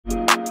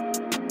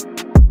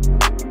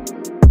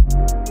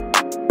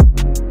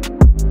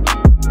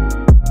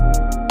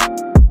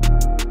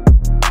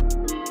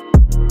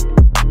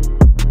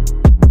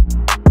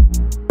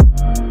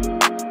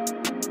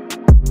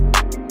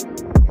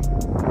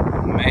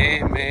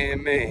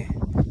man.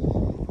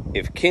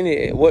 If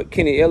what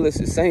Kenny Ellis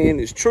is saying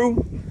is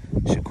true,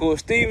 Shakur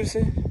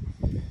Stevenson,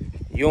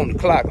 you on the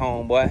clock,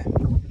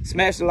 homeboy.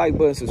 Smash the like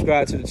button,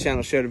 subscribe to the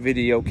channel, share the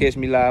video. Catch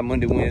me live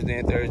Monday, Wednesday,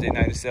 and Thursday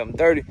night at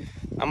 7:30.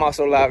 I'm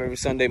also live every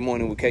Sunday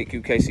morning with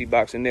KC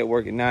Boxing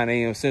Network at 9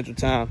 a.m. Central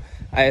Time.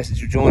 I ask that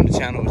you join the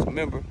channel as a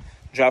member.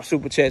 Drop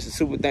super chats and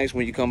super thanks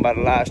when you come by the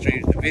live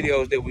streams, the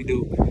videos that we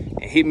do.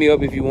 And hit me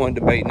up if you want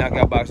to debate.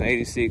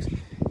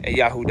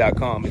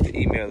 knockoutboxing86@yahoo.com is the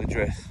email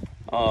address.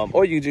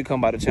 Or you can just come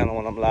by the channel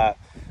when I'm live.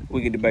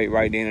 We can debate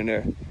right then and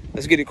there.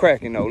 Let's get it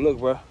cracking, though. Look,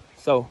 bro.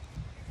 So,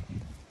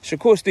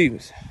 Shakur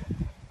Stevenson.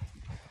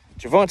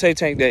 Gervonta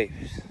Tank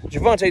Davis.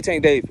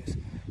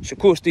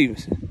 Shakur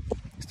Stevenson.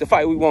 It's the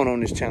fight we want on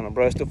this channel,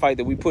 bro. It's the fight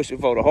that we pushing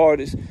for the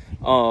hardest.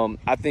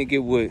 I think it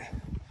would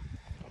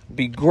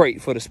be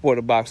great for the sport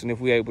of boxing if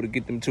we're able to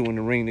get them two in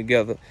the ring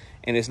together.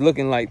 And it's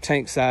looking like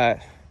Tank's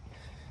side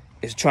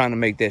is trying to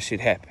make that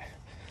shit happen.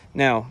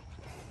 Now,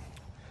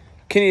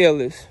 Kenny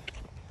Ellis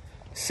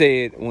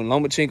said when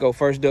Lomachenko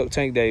first ducked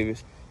Tank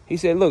Davis, he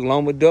said, look,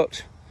 Loma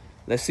ducked.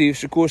 Let's see if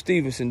Shakur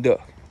Stevenson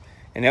ducked.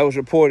 And that was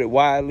reported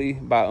widely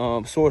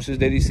by sources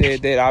that he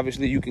said that.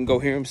 Obviously, you can go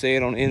hear him say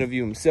it on the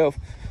interview himself.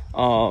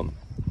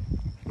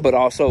 But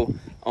also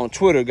on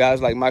Twitter, guys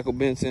like Michael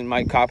Benson,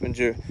 Mike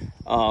Coppinger,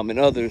 and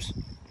others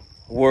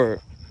were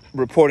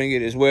reporting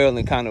it as well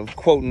and kind of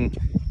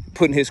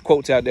putting his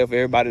quotes out there for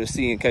everybody to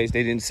see in case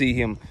they didn't see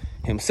him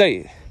say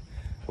it.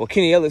 Well,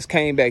 Kenny Ellis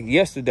came back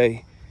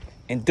yesterday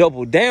and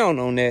doubled down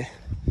on that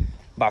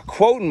by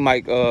quoting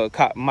Mike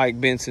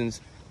Benson's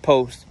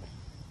post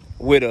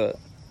with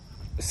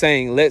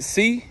saying, let's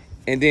see,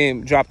 and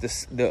then dropped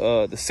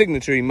the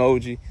signature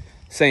emoji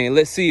saying,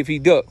 let's see if he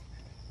ducked.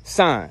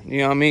 Sign. You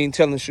know what I mean?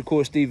 Telling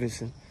Shakur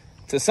Stevenson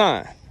to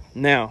sign.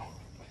 Now,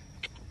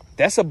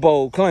 that's a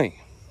bold claim.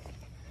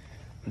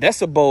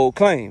 That's a bold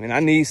claim. And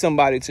I need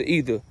somebody to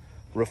either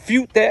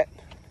refute that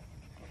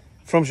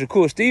from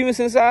Shakur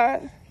Stevenson's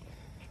side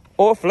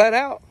or flat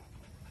out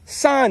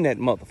sign that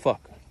motherfucker.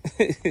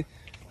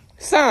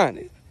 Sign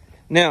it.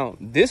 Now,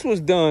 this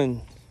was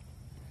done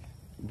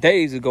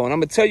days ago, and I'm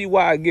going to tell you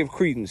why I give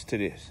credence to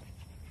this.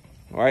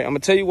 All right? I'm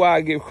going to tell you why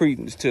I give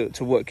credence to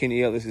what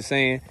Kenny Ellis is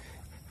saying.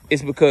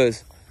 It's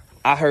because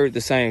I heard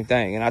the same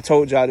thing, and I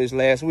told y'all this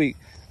last week.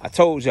 I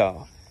told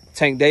y'all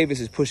Tank Davis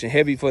is pushing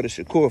heavy for the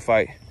Shakur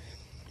fight.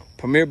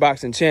 Premier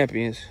Boxing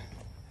Champions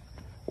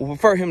will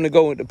prefer him to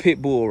go with the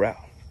pit bull route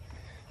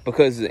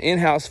because it's an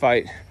in-house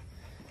fight,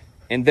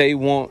 and they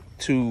want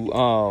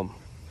to,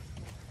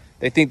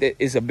 they think that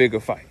it's a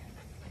bigger fight.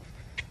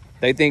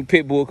 They think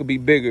Pitbull could be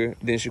bigger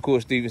than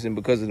Shakur Stevenson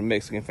because of the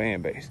Mexican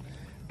fan base.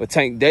 But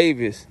Tank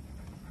Davis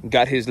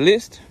got his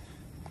list.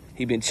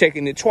 He been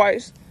checking it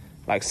twice,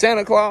 like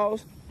Santa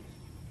Claus,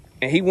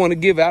 and he want to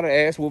give out an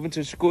ass whooping to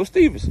Shakur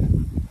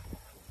Stevenson.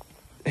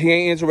 He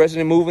ain't interested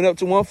in moving up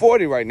to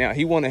 140 right now.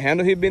 He want to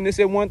handle his business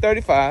at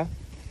 135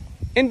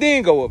 and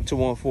then go up to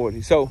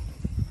 140. So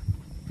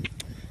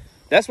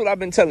that's what I've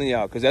been telling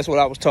y'all because that's what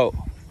I was told.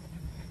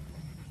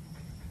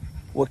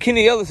 What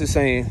Kenny Ellis is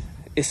saying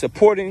is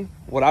supporting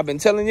what I've been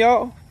telling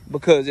y'all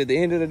because at the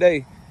end of the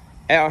day,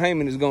 Al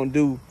Heyman is going to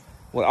do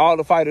what all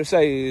the fighters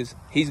say is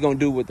he's going to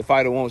do what the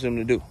fighter wants him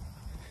to do.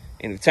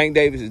 And if Tank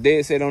Davis is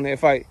dead set on that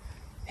fight,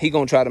 he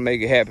going to try to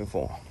make it happen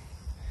for him.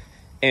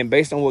 And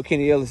based on what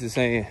Kenny Ellis is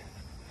saying,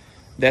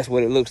 that's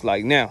what it looks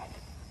like. Now,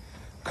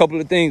 a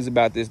couple of things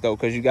about this though,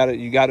 because you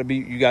gotta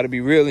be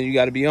real and you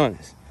gotta be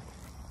honest.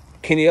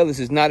 Kenny Ellis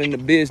is not in the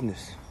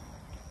business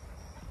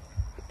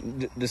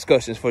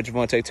discussions for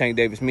Gervonta Tank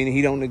Davis, meaning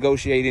he don't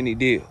negotiate any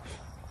deals.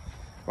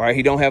 Right?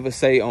 He don't have a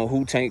say on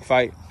who Tank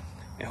fight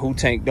and who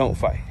Tank don't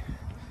fight.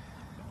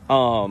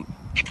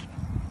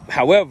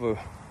 However,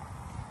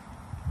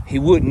 he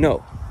would know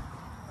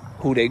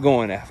who they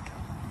going after.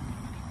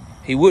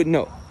 He would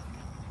know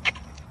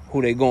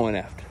who they going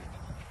after.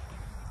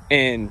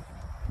 And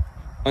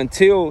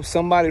until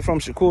somebody from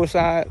Shakur's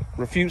side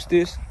refutes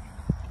this,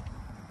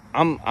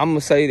 I'm going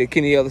to say that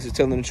Kenny Ellis is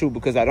telling the truth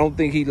because I don't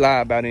think he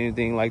lied about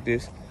anything like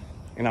this.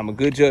 And I'm a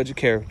good judge of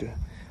character.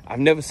 I've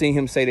never seen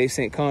him say they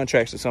sent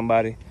contracts to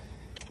somebody.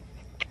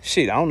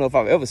 Shit, I don't know if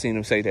I've ever seen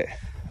him say that.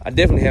 I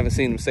definitely haven't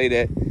seen him say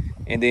that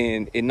and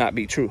then it not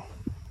be true.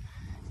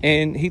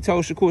 And he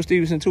told Shakur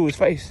Stevenson to his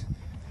face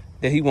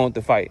that he wanted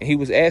to fight. And he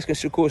was asking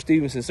Shakur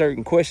Stevenson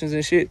certain questions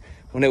and shit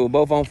when they were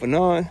both on for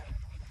none.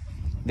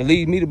 That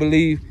leads me to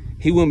believe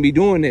he wouldn't be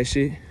doing that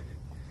shit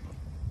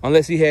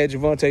unless he had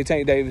Gervonta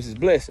Tank Davis's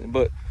blessing.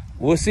 But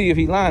we'll see if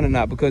he lying or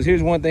not because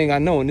here's one thing I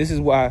know, and this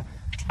is why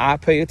I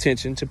pay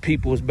attention to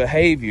people's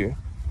behavior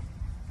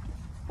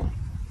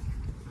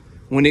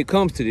when it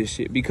comes to this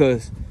shit.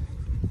 Because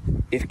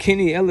if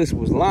Kenny Ellis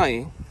was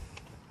lying,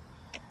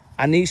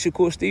 I need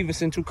Shakur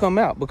Stevenson to come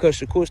out because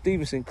Shakur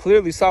Stevenson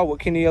clearly saw what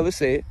Kenny Ellis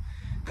said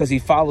because he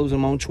follows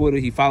him on Twitter.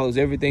 He follows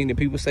everything that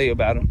people say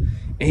about him.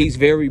 And he's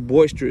very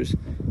boisterous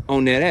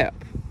on that app.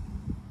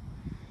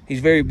 He's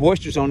very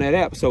boisterous on that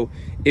app. So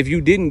if you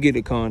didn't get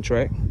a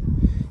contract,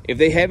 if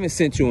they haven't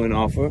sent you an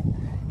offer,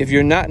 if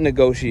you're not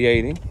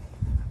negotiating,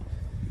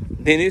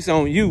 then it's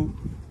on you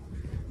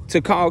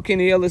to call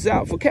Kenny Ellis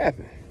out for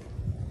capping.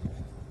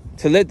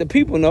 To let the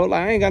people know,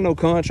 like, I ain't got no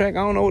contract. I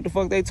don't know what the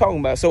fuck they talking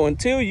about. So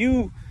until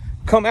you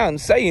come out and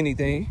say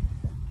anything,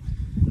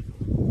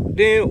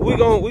 then we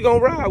gonna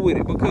ride with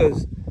it,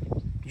 because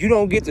you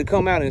don't get to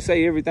come out and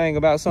say everything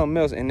about something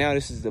else. And now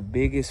this is the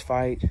biggest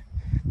fight.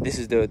 This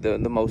is the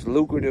most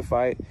lucrative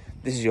fight.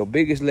 This is your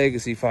biggest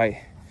legacy fight.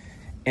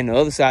 And the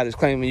other side is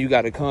claiming you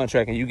got a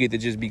contract and you get to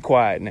just be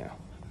quiet now.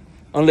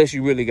 Unless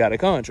you really got a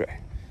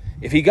contract.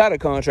 If he got a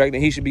contract,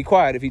 then he should be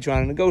quiet if he's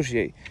trying to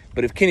negotiate.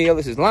 But if Kenny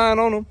Ellis is lying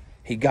on him,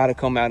 he got to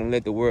come out and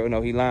let the world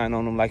know he lying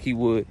on him like he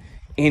would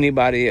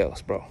anybody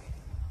else, bro.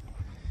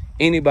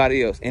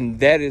 Anybody else. And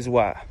that is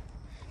why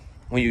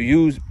when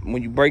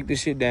you break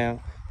this shit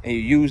down and you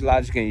use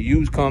logic and you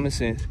use common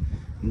sense,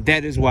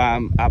 that is why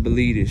I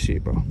believe this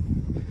shit, bro.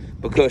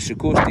 Because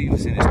Shakur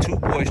Stevenson is too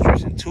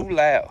boisterous and too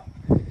loud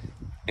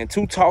and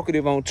too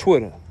talkative on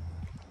Twitter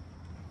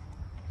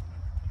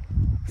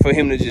for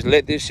him to just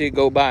let this shit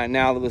go by and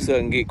now all of a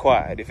sudden get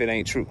quiet if it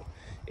ain't true.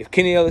 If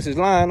Kenny Ellis is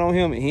lying on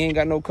him and he ain't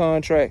got no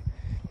contract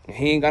and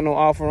he ain't got no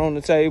offer on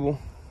the table,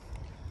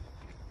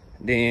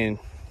 then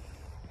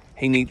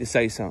he need to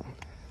say something.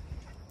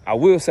 I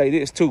will say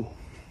this too.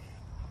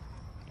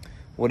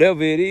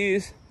 Whatever it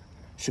is,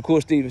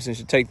 Shakur Stevenson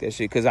should take that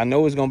shit, because I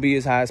know it's going to be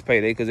his highest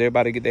payday, because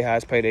everybody get their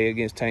highest payday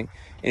against Tank.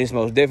 And it's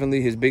most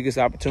definitely his biggest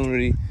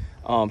opportunity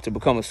to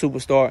become a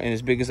superstar, and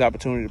his biggest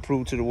opportunity to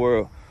prove to the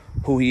world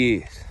who he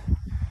is.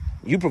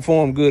 You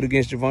perform good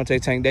against Gervonta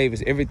Tank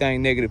Davis,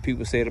 everything negative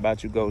people said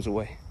about you goes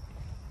away.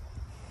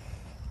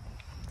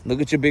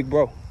 Look at your big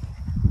bro.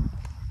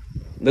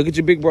 Look at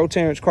your big bro,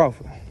 Terrence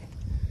Crawford.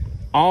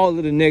 All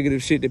of the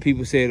negative shit that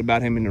people said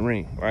about him in the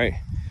ring, right?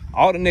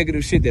 All the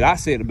negative shit that I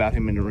said about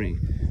him in the ring.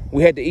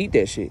 We had to eat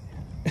that shit.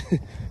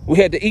 We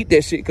had to eat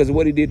that shit because of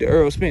what he did to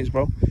Earl Spence,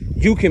 bro.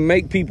 You can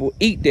make people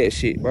eat that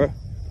shit, bro.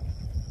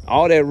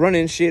 All that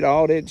running shit,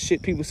 all that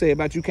shit people say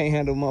about you can't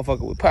handle a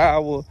motherfucker with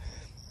power.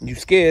 You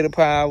scared of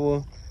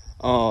power.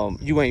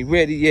 You ain't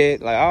ready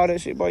yet. Like all that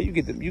shit, bro. You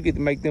get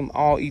to make them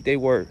all eat their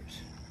words,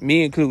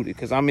 me included,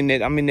 because I'm in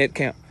that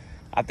camp.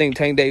 I think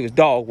Tank Davis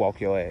dog walk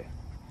your ass.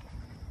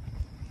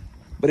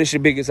 But it's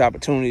your biggest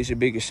opportunity. It's your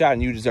biggest shot,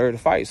 and you deserve to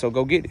fight. So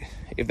go get it.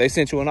 If they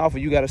sent you an offer,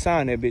 you got to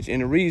sign that bitch.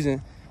 And the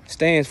reason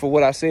stands for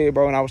what I said,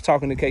 bro. And I was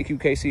talking to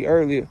KQKC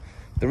earlier.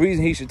 The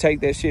reason he should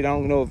take that shit, I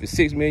don't know if it's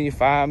 $6 million,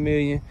 $5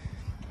 million,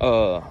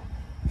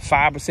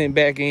 5%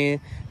 back in,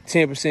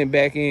 10%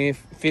 back in,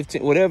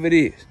 15, whatever it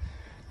is.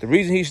 The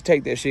reason he should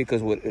take that shit,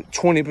 because with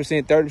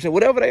 20%, 30%,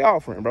 whatever they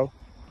offering, bro,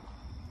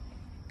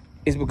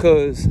 is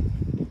because,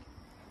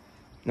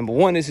 number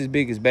one, this is his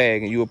biggest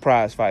bag, and you a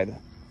prize fighter.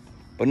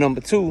 But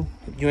number two,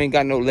 you ain't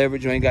got no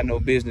leverage. You ain't got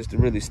no business to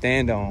really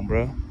stand on,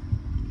 bro.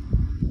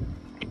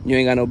 You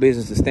ain't got no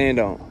business to stand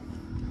on.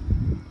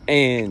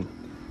 And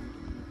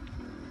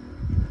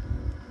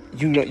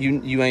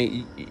you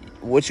ain't,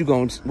 what you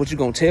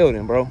gonna tell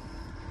them, bro?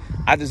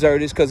 I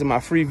deserve this because of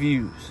my free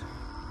views.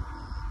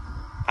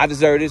 I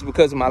deserve this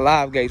because of my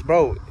live gates,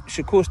 bro.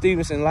 Shakur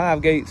Stevenson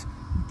live gates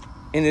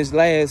in his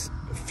last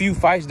few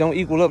fights don't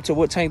equal up to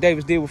what Tank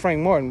Davis did with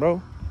Frank Martin,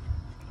 bro.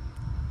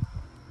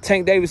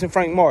 Tank Davis and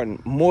Frank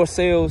Martin, more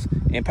sales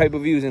and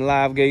pay-per-views and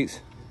live gates,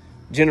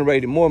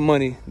 generated more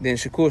money than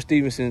Shakur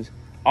Stevenson's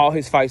all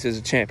his fights as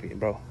a champion,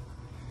 bro.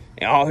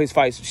 And all his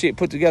fights, shit,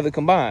 put together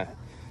combined.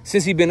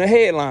 Since he been a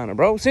headliner,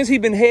 bro. Since he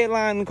been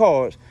headlining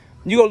cards.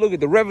 You go look at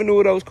the revenue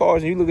of those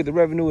cards and you look at the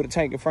revenue of the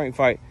Tank and Frank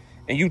fight,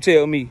 and you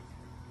tell me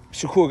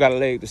Shakur got a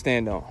leg to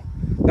stand on.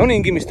 Don't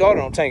even get me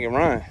started on Tank and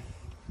Ryan.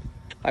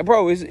 Like,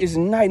 bro, it's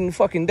night and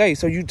fucking day.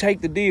 So you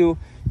take the deal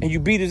and you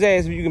beat his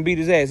ass if you can beat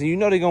his ass. And you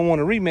know they're going to want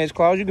a rematch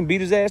clause. You can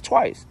beat his ass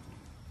twice.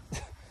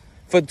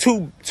 For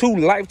two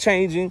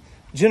life-changing,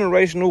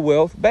 generational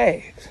wealth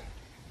bags.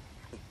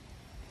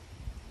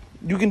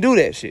 You can do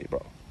that shit,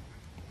 bro.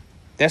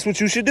 That's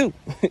what you should do,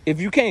 if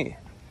you can.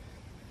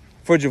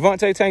 For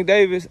Gervonta Tank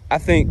Davis, I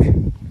think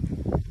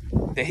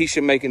that he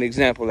should make an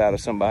example out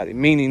of somebody.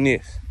 Meaning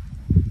this.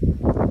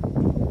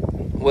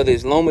 Whether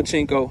it's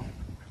Lomachenko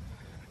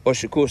or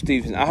Shakur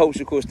Stevenson. I hope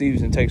Shakur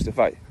Stevenson takes the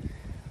fight.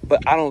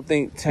 But I don't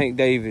think Tank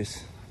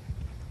Davis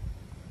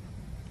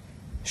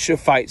should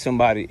fight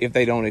somebody if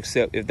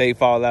they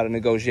fall out of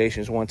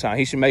negotiations one time.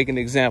 He should make an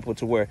example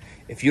to where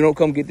if you don't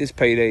come get this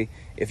payday,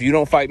 if you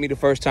don't fight me the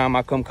first time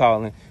I come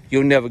calling,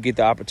 you'll never get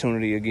the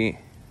opportunity again.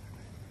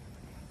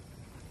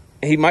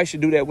 And he might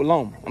should do that with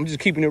Loma. I'm just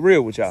keeping it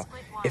real with y'all.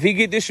 If he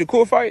get this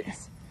Shakur fight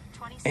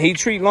and he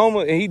treat Loma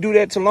and he do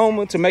that to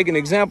Loma to make an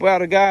example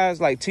out of guys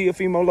like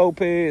Teofimo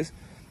Lopez,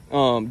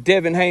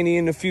 Devin Haney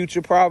in the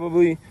future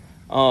probably,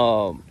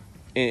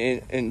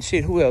 and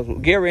shit, who else?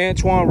 Gary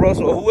Antoine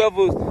Russell, or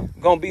whoever's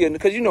gonna be,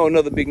 because you know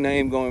another big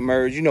name gonna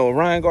emerge. You know, a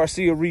Ryan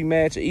Garcia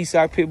rematch, an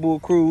Isak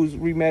Pitbull Cruz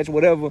rematch,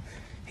 whatever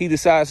he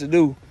decides to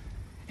do.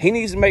 He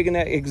needs to make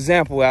that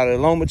example out of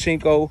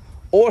Lomachenko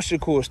or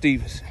Shakur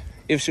Stevenson,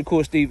 if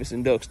Shakur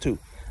Stevenson ducks too.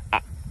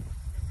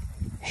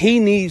 He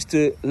needs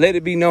to let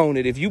it be known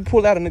that if you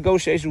pull out a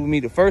negotiation with me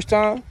the first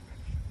time,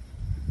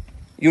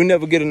 you'll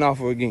never get an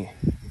offer again.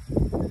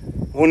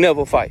 We'll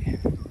never fight.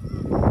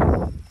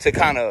 to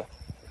kind of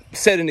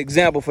set an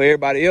example for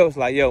everybody else.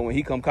 Like, yo, when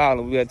he come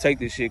calling, we got to take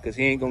this shit because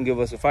he ain't going to give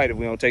us a fight if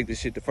we don't take this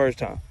shit the first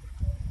time.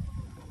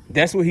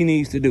 That's what he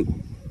needs to do.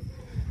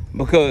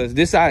 Because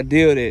this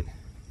idea that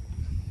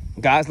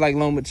guys like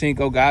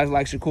Lomachenko, guys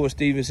like Shakur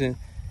Stevenson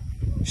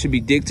should be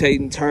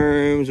dictating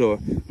terms or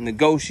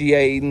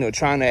negotiating or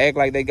trying to act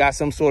like they got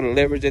some sort of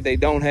leverage that they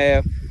don't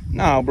have.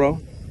 Nah, bro.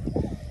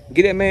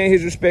 Get that man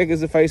his respect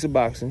as the face of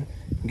boxing.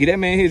 Get that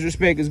man his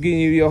respect as getting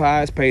you your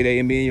highest payday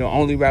and being your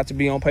only route to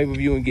be on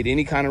pay-per-view and get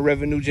any kind of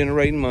revenue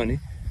generating money.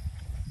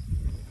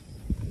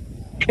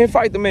 And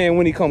fight the man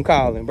when he come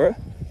calling, bro.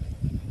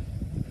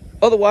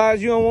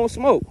 Otherwise, you don't want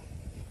smoke.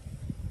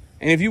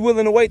 And if you're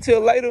willing to wait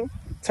till later,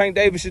 Tank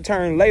Davis should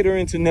turn later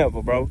into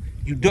never, bro.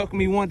 You duck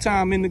me one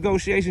time in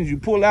negotiations, you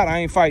pull out, I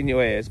ain't fighting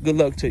your ass. Good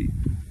luck to you.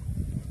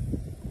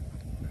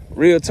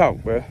 Real talk,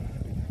 bro.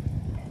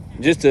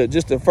 Just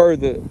to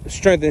further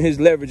strengthen his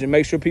leverage and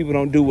make sure people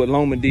don't do what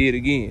Loma did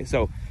again.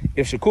 So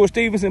if Shakur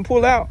Stevenson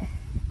pull out,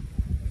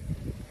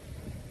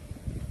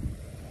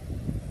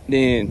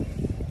 then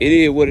it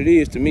is what it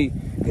is to me,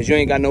 because you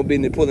ain't got no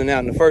business pulling out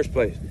in the first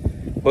place.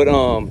 But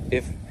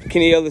if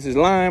Kenny Ellis is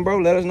lying, bro,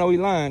 let us know he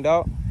lying,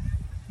 dog.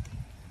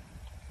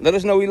 Let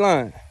us know he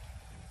lying.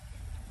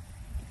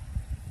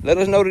 Let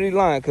us know that he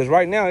lying, because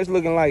right now it's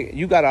looking like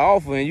you got an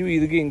offer and you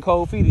either getting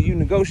cold feet or you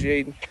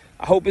negotiating.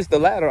 I hope it's the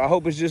latter. I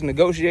hope it's just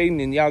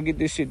negotiating and y'all get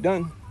this shit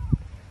done.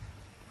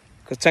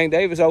 Because Tank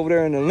Davis over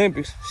there in the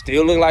Olympics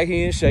still look like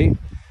he in shape.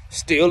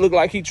 Still look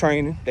like he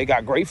training. They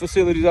got great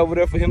facilities over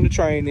there for him to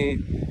train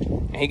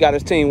in. And he got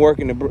his team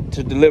working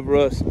to deliver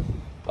us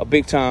a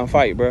big-time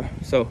fight, bro.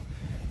 So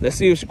let's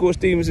see if Shakur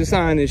Stevenson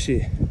sign this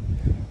shit.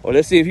 Or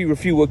let's see if he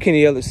refute what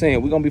Kenny Ellis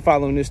saying. We're going to be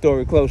following this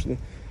story closely.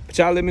 But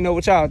y'all let me know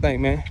what y'all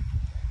think, man.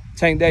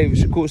 Tank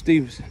Davis, Shakur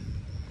Stevenson.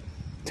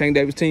 Tank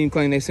Davis team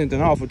claim they sent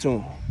an offer to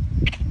him.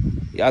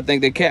 Y'all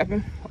think they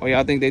capping or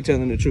y'all think they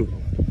telling the truth?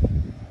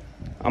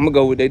 I'm going to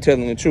go with they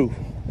telling the truth.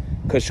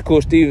 Because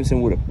Shakur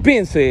Stevenson would have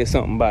been said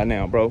something by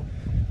now, bro.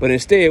 But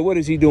instead, what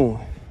is he doing?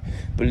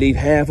 Believe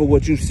half of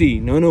what you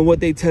see, none of what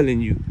they telling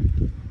you.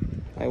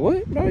 Like,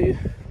 what, bro?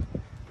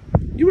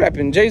 You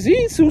rapping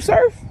Jay-Z, Sue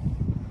Surf?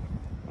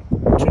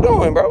 What you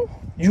doing, bro?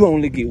 You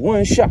only get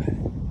one shot.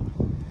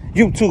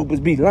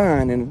 YouTubers be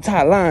lying, and the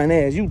top lying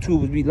ass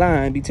YouTubers be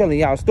lying, be telling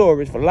y'all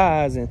stories for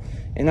lies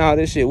and all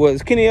this shit. Well,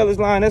 is Kenny Ellis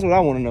lying? That's what I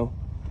want to know.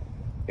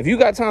 If you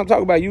got time to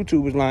talk about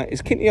YouTubers lying,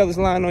 is Kenny Ellis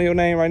lying on your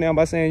name right now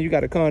by saying you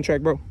got a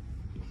contract, bro?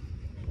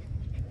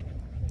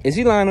 Is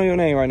he lying on your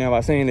name right now by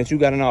saying that you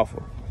got an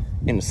offer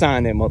and to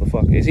sign that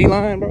motherfucker? Is he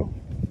lying, bro?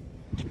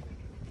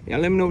 Y'all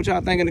let me know what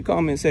y'all think in the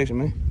comment section,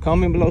 man.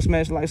 Comment below,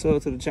 smash like,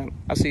 sub to the channel.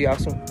 I'll see y'all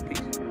soon. Peace.